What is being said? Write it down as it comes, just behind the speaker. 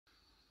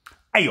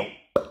Hey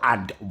up,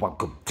 and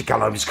welcome to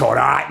Callum's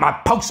Corner. Alright, my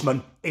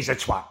postman is a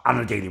twat, and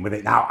I'm dealing with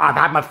it now. I've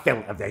had my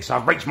fill of this.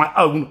 I've reached my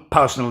own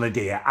personal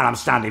nadir, and I'm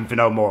standing for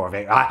no more of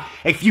it, right?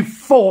 If you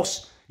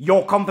force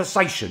your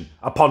conversation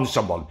upon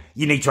someone,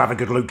 you need to have a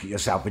good look at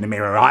yourself in the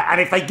mirror, right? And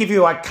if they give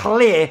you a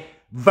clear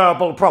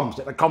verbal prompt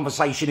that the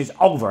conversation is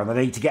over and they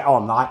need to get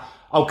on, like,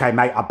 okay,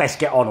 mate, I best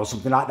get on, or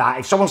something like that.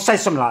 If someone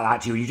says something like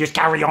that to you, you just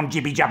carry on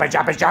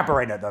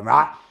jabbering at them,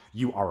 right?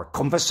 You are a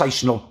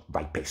conversational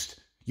rapist.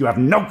 You have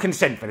no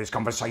consent for this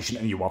conversation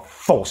and you are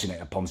forcing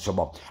it upon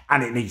someone.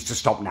 And it needs to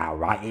stop now,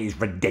 right? It is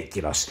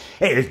ridiculous.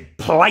 It has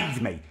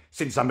plagued me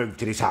since I moved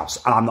to this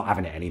house and I'm not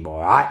having it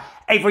anymore, right?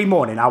 Every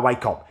morning I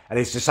wake up and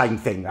it's the same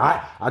thing,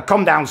 right? I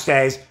come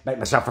downstairs, make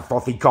myself a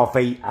frothy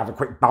coffee, have a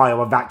quick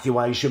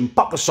bio-evacuation,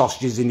 pop the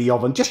sausages in the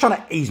oven, just trying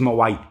to ease my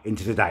way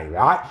into the day,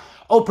 right?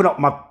 Open up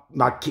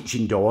my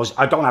kitchen doors.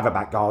 I don't have a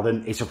back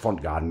garden, it's a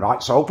front garden,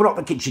 right? So open up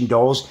the kitchen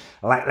doors,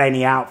 let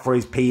Lenny out for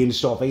his pee and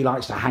stuff. He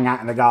likes to hang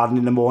out in the garden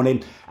in the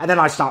morning. And then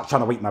I start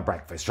trying to eat my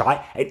breakfast,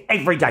 right? And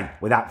every day,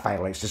 without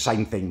fail, it's the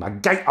same thing. My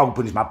gate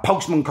opens, my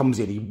postman comes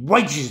in, he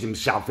wedges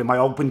himself in my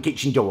open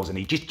kitchen doors and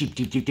he just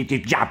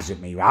jabs at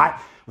me, right?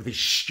 With his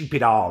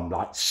stupid arm,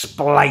 like,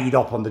 splayed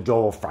up on the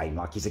door frame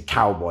like he's a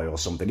cowboy or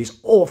something. It's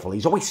awful.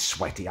 He's always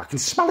sweaty. I can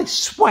smell his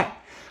sweat.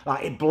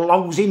 Like, it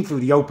blows in through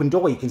the open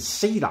door. You can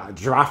see that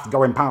draft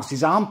going past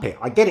his armpit.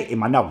 I get it in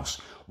my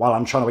nose while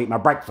I'm trying to eat my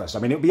breakfast. I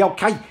mean, it would be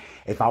okay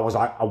if I was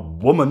like a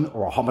woman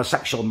or a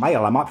homosexual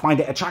male. I might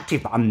find it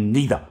attractive, but I'm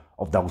neither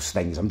of those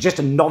things. I'm just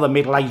another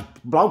middle-aged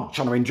bloke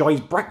trying to enjoy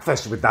his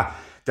breakfast with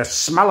the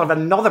smell of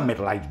another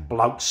middle-aged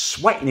bloke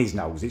sweating his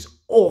nose. It's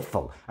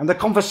awful. And the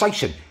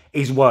conversation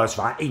is worse,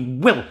 right? He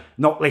will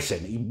not listen.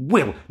 He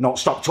will not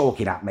stop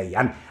talking at me.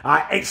 And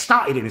it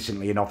started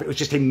innocently enough. It was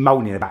just him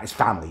moaning about his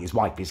family, his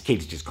wife, his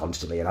kids just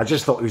constantly. And I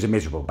just thought he was a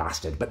miserable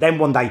bastard. But then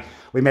one day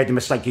we made the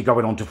mistake of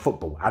going on to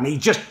football. And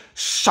he's just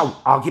so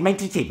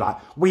argumentative. Like,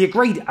 we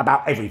agreed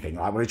about everything.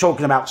 Like, we were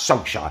talking about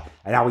Solskjaer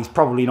and how he's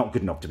probably not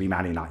good enough to be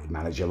Man United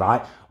manager,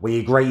 right? We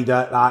agreed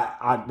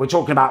that we're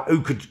talking about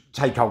who could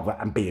take over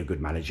and be a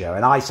good manager.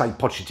 And I say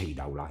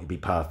Pochettino, like, he'd be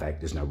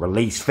perfect. There's no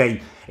release fee.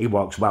 He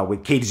works well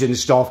with kids and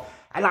stuff.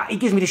 And like, he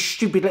gives me this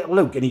stupid little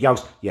look and he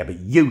goes, yeah, but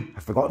you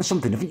have forgotten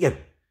something, haven't you?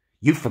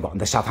 You've forgotten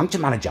the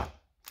Southampton manager.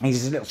 And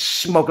he's a little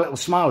smug little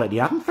smile at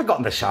you. I haven't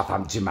forgotten the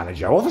Southampton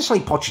manager.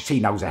 Obviously,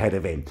 Pochettino's ahead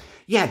of him.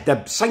 Yeah,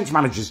 the Saints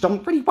manager's done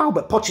pretty well,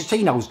 but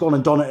Pochettino's gone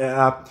and done it at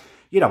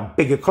a,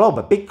 bigger club,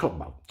 a big club.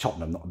 Well,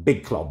 Tottenham, not a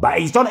big club, but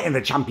he's done it in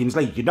the Champions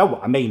League. You know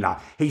what I mean? Like,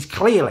 he's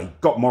clearly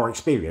got more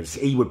experience.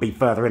 He would be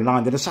further in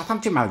line than the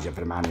Southampton manager for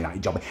the Man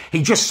United job.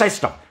 He just says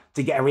stuff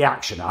to get a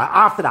reaction.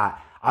 After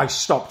that, I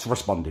stopped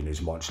responding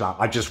as much. Like,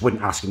 I just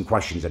wouldn't ask him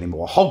questions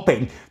anymore,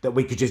 hoping that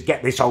we could just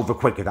get this over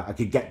quicker, that I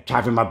could get to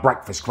having my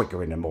breakfast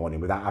quicker in the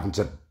morning without having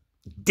to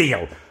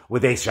deal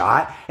with this,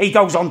 right? He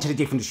goes on to the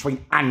difference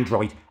between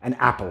Android and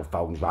Apple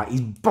phones, right?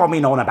 He's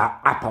bombing on about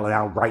Apple and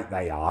how great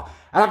they are.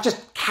 And I've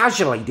just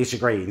casually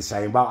disagreed and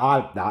saying, well,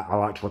 I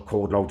like to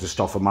record loads of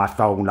stuff on my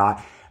phone. Like,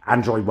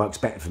 Android works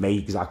better for me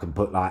because I can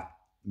put, like,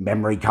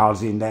 memory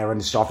cards in there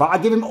and stuff. I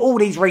give him all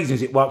these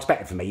reasons it works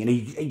better for me. And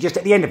he just,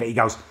 at the end of it, he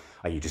goes,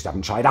 oh, you just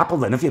haven't tried Apple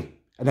then, have you?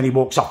 And then he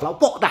walks off like,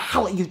 what the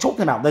hell are you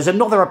talking about? There's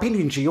another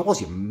opinion to yours,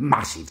 you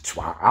massive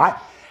twat, right?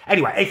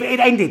 Anyway, if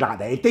it ended like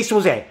that, if this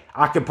was it,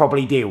 I could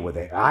probably deal with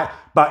it, right?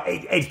 But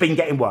it's been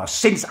getting worse.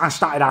 Since I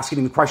started asking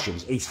him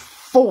questions, he's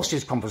forced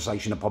his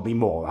conversation upon me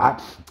more,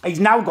 right? He's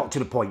now got to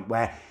the point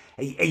where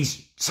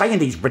he's saying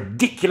these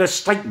ridiculous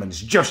statements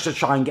just to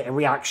try and get a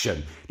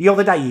reaction. The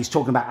other day, he's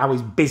talking about how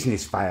his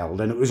business failed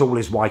and it was all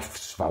his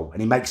wife's fault.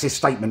 And he makes this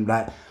statement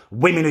that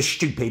women are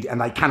stupid and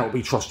they cannot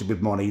be trusted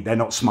with money. They're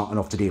not smart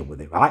enough to deal with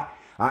it, right?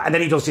 And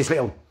then he does this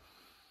little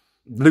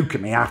look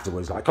at me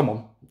afterwards, like, come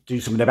on, do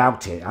something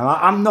about it. And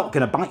I'm not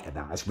going to bite at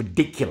that. It's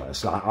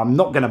ridiculous. Like, I'm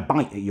not going to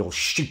bite at your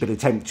stupid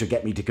attempt to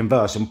get me to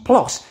converse. And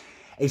plus,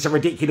 it's a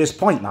ridiculous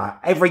point. Like,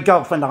 every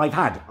girlfriend I've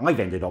had, I've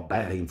ended up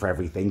paying for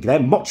everything. They're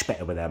much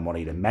better with their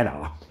money than men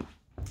are.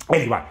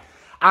 Anyway,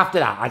 after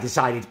that, I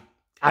decided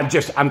I'm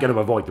going to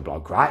avoid the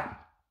bloke, right?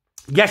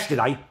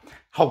 Yesterday,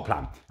 whole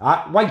plan.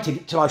 I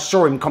waited till I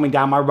saw him coming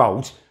down my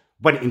road,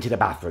 went into the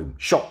bathroom,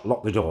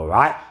 locked the door,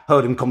 right?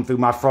 Heard him come through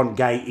my front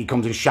gate. He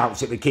comes and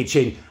shouts at the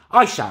kitchen.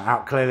 I shout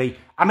out clearly,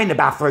 I'm in the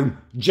bathroom,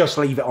 just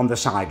leave it on the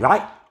side,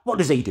 right? What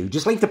does he do?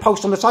 Just leave the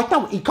post on the side?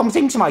 No, he comes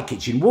into my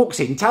kitchen, walks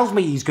in, tells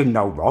me he's got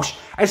no rush,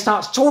 and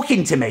starts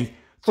talking to me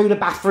through the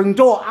bathroom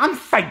door. I'm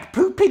fake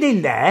pooping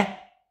in there.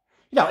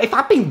 You know, if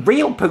I'd been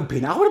real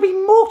pooping, I would have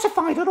been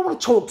mortified. I don't want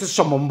to talk to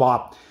someone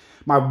while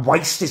my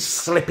waist is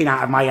slipping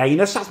out of my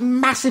anus. That's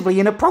massively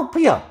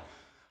inappropriate.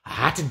 I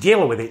had to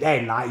deal with it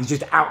then. Like, he's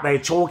just out there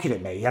talking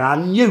at me. And I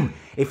knew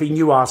if he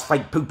knew I was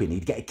fake pooping,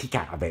 he'd get a kick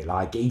out of it.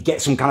 Like, he'd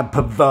get some kind of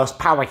perverse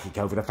power kick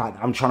over the fact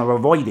that I'm trying to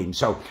avoid him.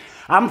 So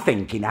I'm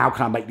thinking, how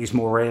can I make this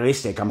more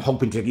realistic? I'm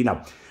hoping to, you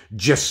know,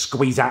 just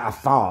squeeze out a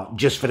fart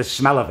just for the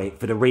smell of it,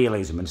 for the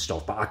realism and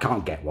stuff. But I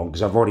can't get one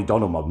because I've already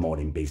done all my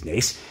morning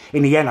business.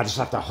 In the end, I just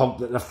have to hope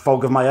that the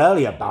fog of my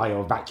earlier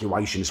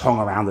bio-evacuations hung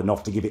around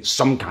enough to give it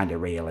some kind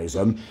of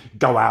realism.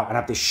 Go out and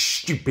have this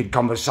stupid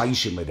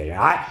conversation with it,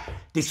 right?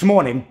 This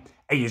morning,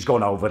 he has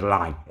gone over the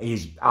line.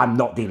 I'm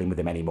not dealing with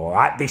him anymore,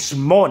 right? This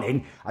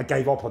morning, I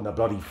gave up on the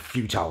bloody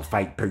futile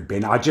fake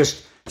pooping. I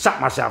just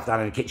sat myself down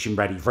in the kitchen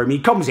ready for him. He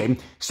comes in,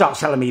 starts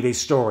telling me this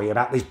story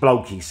about this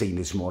bloke he's seen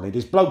this morning.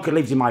 This bloke who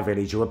lives in my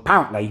village who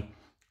apparently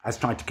has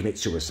tried to commit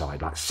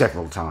suicide like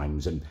several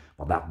times. And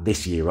well, that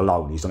this year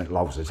alone, he's done it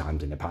loads of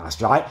times in the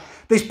past, right?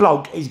 This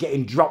bloke is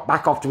getting dropped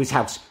back off to his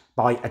house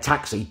by a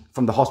taxi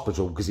from the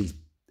hospital because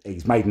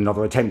he's made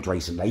another attempt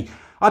recently.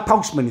 Our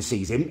postman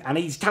sees him and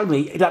he's telling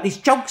me that these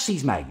jokes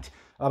he's made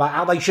about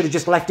how they should have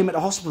just left him at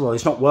the hospital.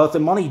 It's not worth the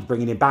money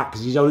bringing him back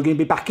because he's only going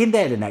to be back in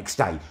there the next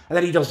day. And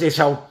then he does this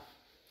whole,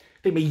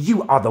 I mean,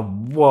 you are the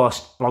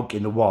worst bloke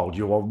in the world.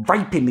 You are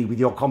raping me with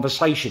your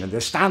conversation and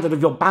the standard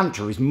of your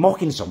banter is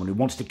mocking someone who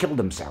wants to kill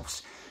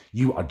themselves.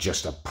 You are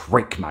just a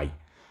prick, mate.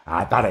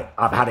 I've had it.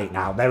 I've had it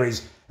now. There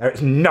is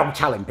no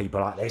telling people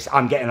like this.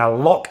 I'm getting a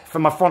lock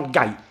from my front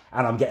gate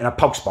and I'm getting a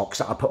post box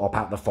that I put up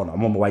out the front.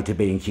 I'm on my way to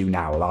B&Q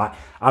now. Like,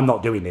 I'm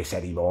not doing this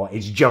anymore.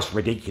 It's just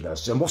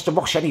ridiculous. And what's the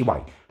rush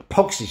anyway?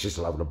 Pox is just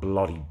a load of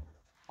bloody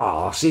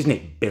arse, isn't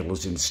it?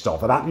 Bills and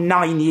stuff. About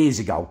 9 years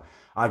ago,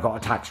 I got a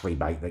tax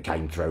rebate that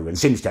came through, and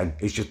since then,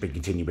 it's just been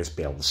continuous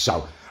bills.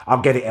 So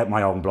I'll get it at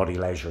my own bloody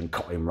leisure and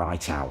cut him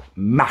right out.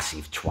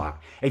 Massive twat.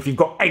 If you've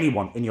got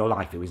anyone in your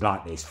life who is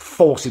like this,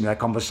 forcing their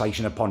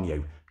conversation upon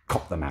you,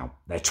 cut them out.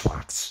 They're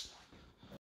twats.